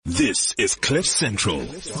This is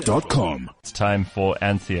CliffCentral.com. It's time for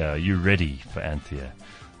Anthea. Are you ready for Anthea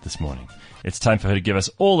this morning? It's time for her to give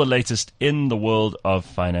us all the latest in the world of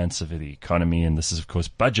finance, of the economy, and this is, of course,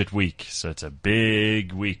 budget week, so it's a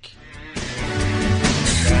big week.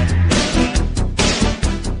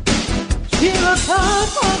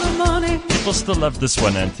 People still love this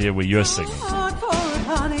one, Anthea, where you're singing.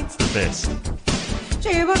 It's the best.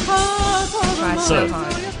 So,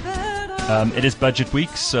 it is budget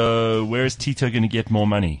week, so where is Tito going to get more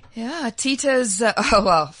money? Yeah, Tito's,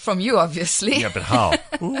 from you, obviously. Yeah, but how?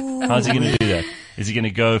 How's he going to do that? Is he going to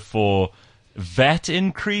go for VAT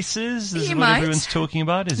increases? Is what everyone's talking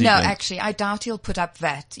about? Actually, I doubt he'll put up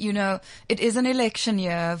VAT. You know, it is an election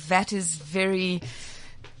year. VAT is very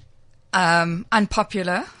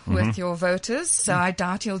unpopular with your voters, so I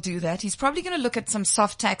doubt he'll do that. He's probably going to look at some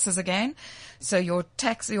soft taxes again. So your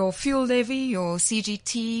fuel levy, your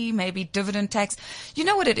CGT, maybe dividend tax. You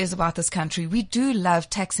know what it is about this country? We do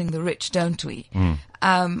love taxing the rich, don't we?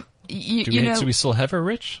 Do we still have a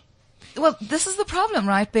rich? Well, this is the problem,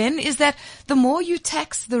 right, Ben? Is that the more you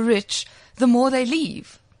tax the rich, the more they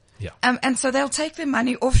leave. Yeah. And so they'll take their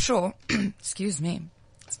money offshore. Excuse me.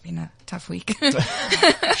 It's been a tough week.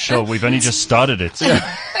 Sure, we've only just started it.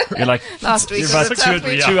 Yeah. You're like, last week you're about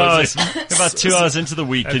 2 hours. You're about 2 hours into the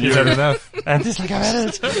week, and you've had enough. And it's like, I've had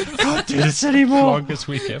it. Can't do this anymore. Longest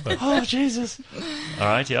week ever. Oh, Jesus. All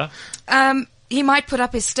right, yeah. He might put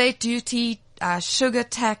up estate duty, sugar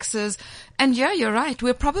taxes, and yeah, you're right.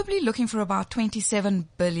 We're probably looking for about 27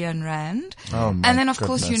 billion rand. Oh my And then, of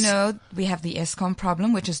goodness. course, you know, we have the Eskom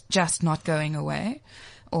problem, which is just not going away.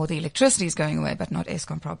 Or the electricity is going away, but not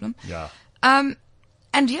Eskom problem. Yeah. And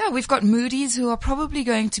yeah, we've got Moody's who are probably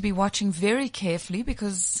going to be watching very carefully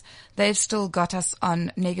because they've still got us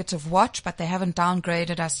on negative watch, but they haven't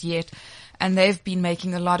downgraded us yet. And they've been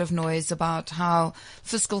making a lot of noise about how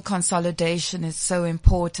fiscal consolidation is so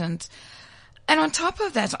important. And on top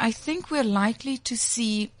of that, I think we're likely to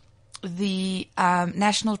see the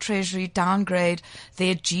National Treasury downgrade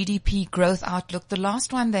their GDP growth outlook. The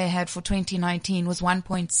last one they had for 2019 was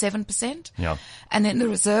 1.7%. Yeah. And then the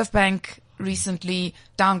Reserve Bank recently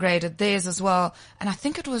downgraded theirs as well. And I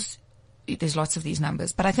think there's lots of these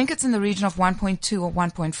numbers, but I think it's in the region of 1.2 or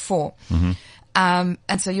 1.4. And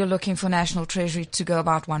so you're looking for National Treasury to go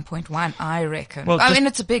about 1.1, I reckon. Well, I mean,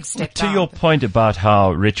 it's a big step to down. your point about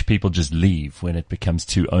how rich people just leave when it becomes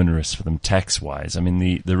too onerous for them tax-wise. I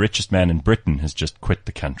mean, the richest man in Britain has just quit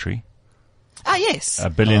the country. Ah, yes. A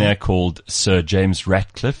billionaire called Sir James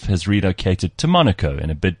Ratcliffe has relocated to Monaco in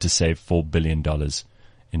a bid to save $4 billion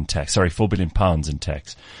in tax. Sorry, £4 billion in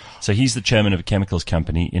tax. So he's the chairman of a chemicals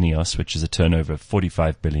company, INEOS, which is a turnover of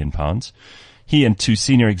 £45 billion. He and two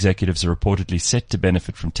senior executives are reportedly set to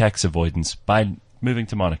benefit from tax avoidance by moving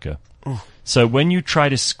to Monaco. So when you try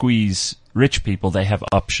to squeeze rich people, they have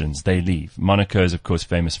options. They leave. Monaco is, of course,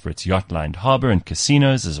 famous for its yacht-lined harbor and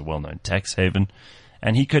casinos as a well-known tax haven.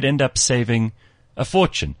 And he could end up saving a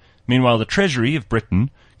fortune. Meanwhile, the Treasury of Britain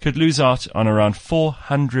could lose out on around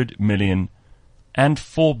 400 million and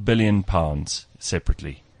 £4 billion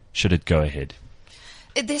separately, should it go ahead.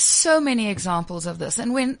 There's so many examples of this.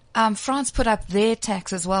 And when France put up their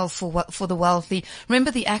tax as well for the wealthy,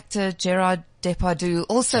 remember the actor Gerard Depardieu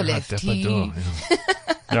also left.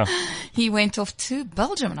 He went off to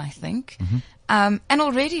Belgium, I think. And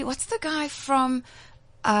already, what's the guy from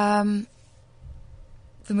the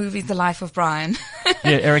movie The Life of Brian?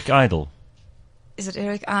 Yeah, Eric Idle. Is it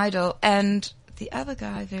Eric Idle? And the other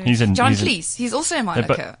guy there, John Cleese. He's also in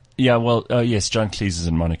Monaco. Yes, John Cleese is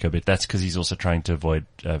in Monaco, but that's because he's also trying to avoid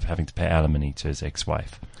having to pay alimony to his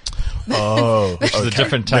ex-wife. Oh, which is a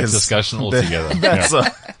different tax discussion altogether. There's a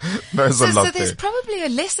lot So there's there. probably a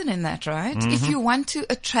lesson in that, right? If you want to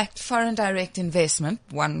attract foreign direct investment,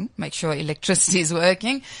 one, make sure electricity is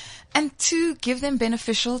working, and two, give them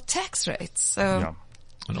beneficial tax rates. So.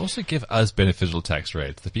 And also give us beneficial tax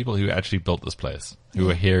rates, the people who actually built this place, who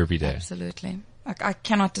are here every day. Absolutely. I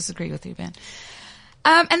cannot disagree with you, Ben.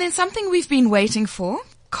 And then something we've been waiting for,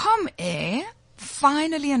 Comair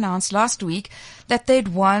finally announced last week that they'd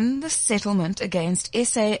won the settlement against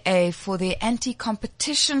SAA for their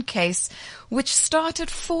anti-competition case, which started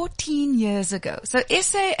 14 years ago. So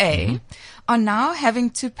SAA are now having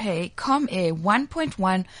to pay Comair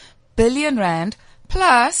 1.1 billion rand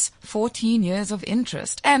plus 14 years of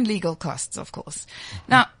interest and legal costs, of course.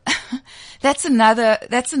 Now, that's another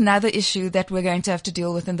issue that we're going to have to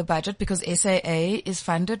deal with in the budget because SAA is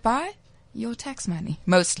funded by your tax money,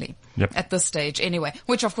 mostly. Yep. At this stage anyway,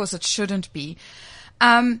 which of course it shouldn't be.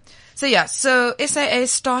 So SAA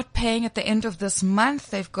start paying at the end of this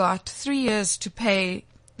month. They've got 3 years to pay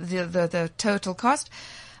the total cost.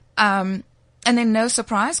 And then no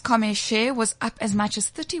surprise, Comair's share was up as much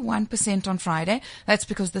as 31% on Friday. That's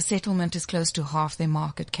because the settlement is close to half their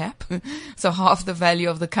market cap. So half the value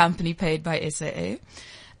of the company paid by SAA.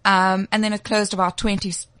 And then it closed about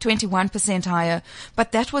 21% higher,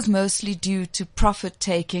 but that was mostly due to profit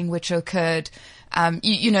taking, which occurred.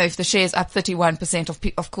 If the share's up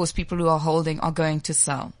 31%, of course, people who are holding are going to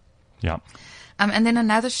sell. Yeah. And then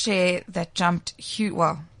another share that jumped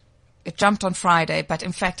it jumped on Friday, but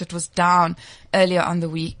in fact it was down earlier on the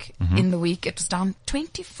week. Mm-hmm. In the week, it was down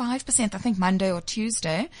 25%, I think Monday or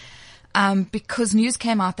Tuesday, because news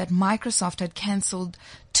came out that Microsoft had cancelled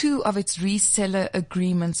 2 of its reseller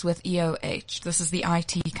agreements with EOH. This is the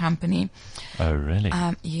IT company. Oh, really?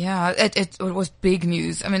 It was big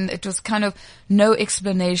news. I mean, it was kind of no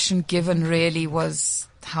explanation given really was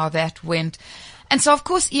how that went. And so, of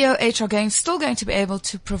course, EOH are still going to be able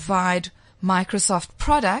to provide Microsoft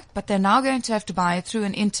product, but they're now going to have to buy it through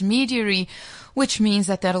an intermediary, which means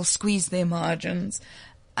that'll squeeze their margins.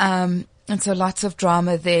 And so lots of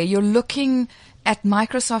drama there. You're looking at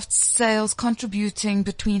Microsoft sales contributing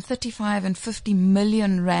between 35 and 50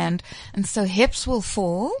 million rand. And so HEPS will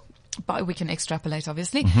fall, but we can extrapolate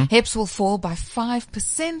obviously. Mm-hmm. HEPS will fall by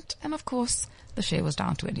 5%. And of course, the share was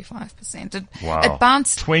down 25%. Wow. It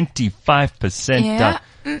bounced 25% down.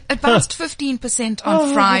 It bounced 15%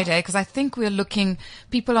 on Friday because I think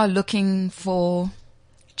people are looking for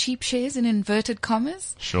cheap shares in inverted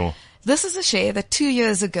commas. Sure. This is a share that 2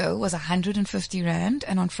 years ago was 150 Rand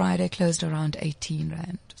and on Friday closed around 18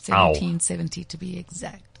 Rand. 17.70 to be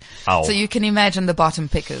exact. Ow. So you can imagine the bottom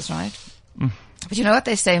pickers, right? Mm. But you know what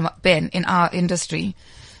they say, Ben, in our industry,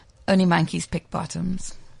 only monkeys pick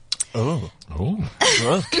bottoms. Oh, Oh.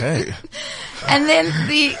 okay. And then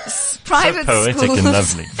the private So poetic schools. and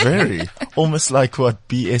lovely. Very. Almost like what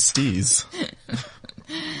BSDs.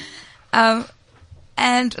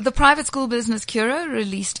 And the private school business Cura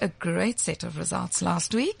released a great set of results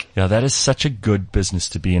last week. Yeah, that is such a good business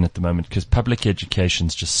to be in at the moment because public education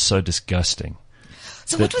is just so disgusting.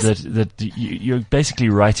 So that you're basically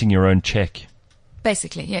writing your own check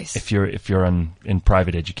basically, yes. if you're in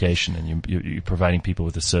private education and you're providing people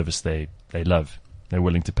with a service they love, they're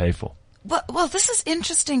willing to pay for. Well, this is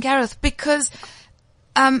interesting, Gareth, because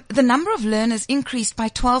the number of learners increased by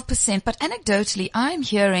 12%, but anecdotally, I'm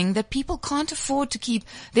hearing that people can't afford to keep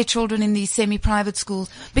their children in these semi-private schools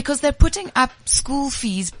because they're putting up school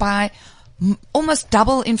fees by almost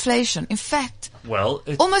double inflation. In fact,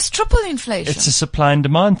 almost triple inflation. It's a supply and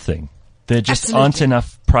demand thing. There just Absolutely. aren't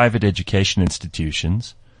enough private education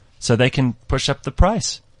institutions, so they can push up the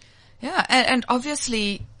price. Yeah, and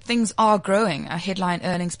obviously things are growing. Our headline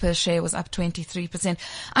earnings per share was up 23%.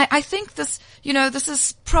 I think this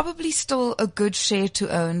is probably still a good share to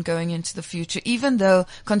own going into the future, even though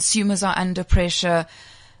consumers are under pressure.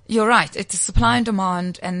 You're right. It's a supply and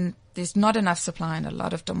demand, and there's not enough supply and a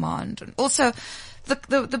lot of demand. And also,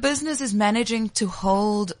 the business is managing to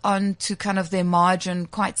hold on to kind of their margin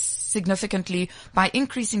quite significantly by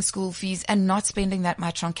increasing school fees and not spending that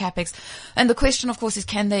much on capex. And the question, of course, is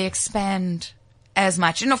can they expand as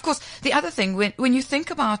much? And of course, the other thing, when you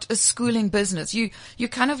think about a schooling business, you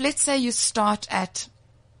kind of, let's say you start at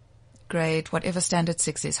grade, whatever standard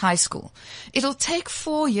 6 is, high school. It'll take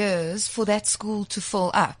 4 years for that school to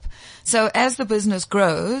fill up. So as the business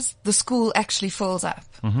grows, the school actually fills up.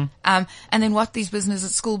 Mm-hmm. And then what these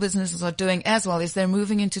school businesses are doing as well is they're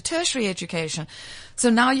moving into tertiary education. So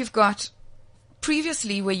now you've got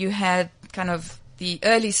previously where you had kind of the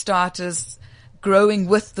early starters growing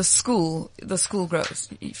with the school grows,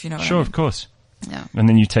 if you know what I Sure, mean. of course. Yeah. And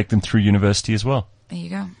then you take them through university as well. There you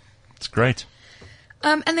go. It's great.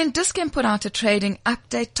 And then Dis-Chem put out a trading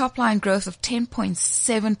update, top line growth of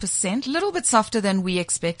 10.7%, a little bit softer than we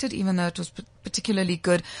expected, even though it was particularly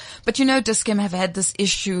good. But Dis-Chem have had this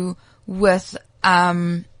issue with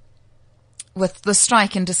the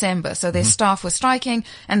strike in December. So their staff were striking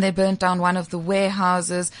and they burnt down one of the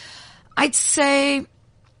warehouses. I'd say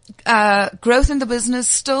growth in the business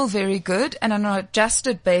still very good, and on an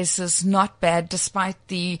adjusted basis not bad despite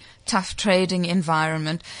the tough trading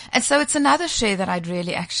environment. And so it's another share that I'd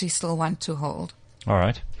really actually still want to hold. All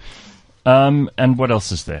right. And what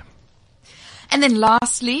else is there? And then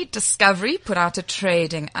lastly, Discovery put out a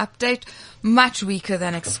trading update, much weaker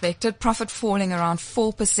than expected, profit falling around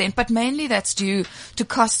 4%, but mainly that's due to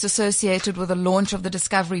costs associated with the launch of the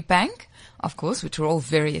Discovery Bank, of course, which we're all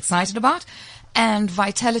very excited about, and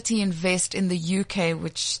Vitality Invest in the UK,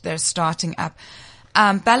 which they're starting up.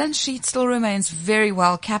 Balance sheet still remains very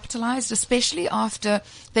well capitalized, especially after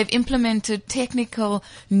they've implemented technical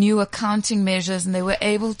new accounting measures and they were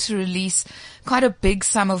able to release quite a big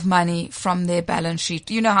sum of money from their balance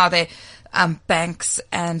sheet. You know how they banks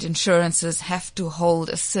and insurances have to hold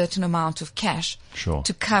a certain amount of cash Sure.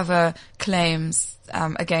 to cover claims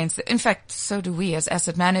against. In fact, so do we as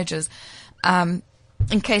asset managers,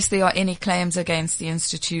 in case there are any claims against the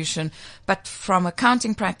institution. But from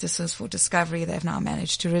accounting practices for Discovery, they've now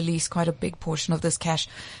managed to release quite a big portion of this cash.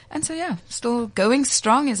 And so, yeah, still going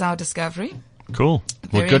strong is our Discovery. Cool.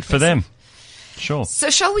 Well, Very good for impressive. them. Sure. So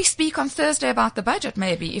shall we speak on Thursday about the budget,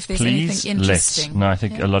 maybe, if there's Please, anything interesting? let's. No, I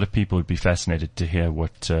think a lot of people would be fascinated to hear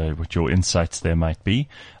what your insights there might be.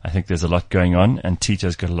 I think there's a lot going on, and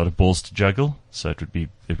Tito's got a lot of balls to juggle, so it would be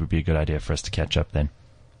a good idea for us to catch up then.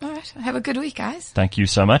 All right. Have a good week, guys. Thank you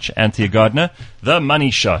so much, Anthea Gardner. The Money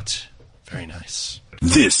Shot. Very nice.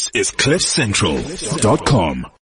 This is CliffCentral.com.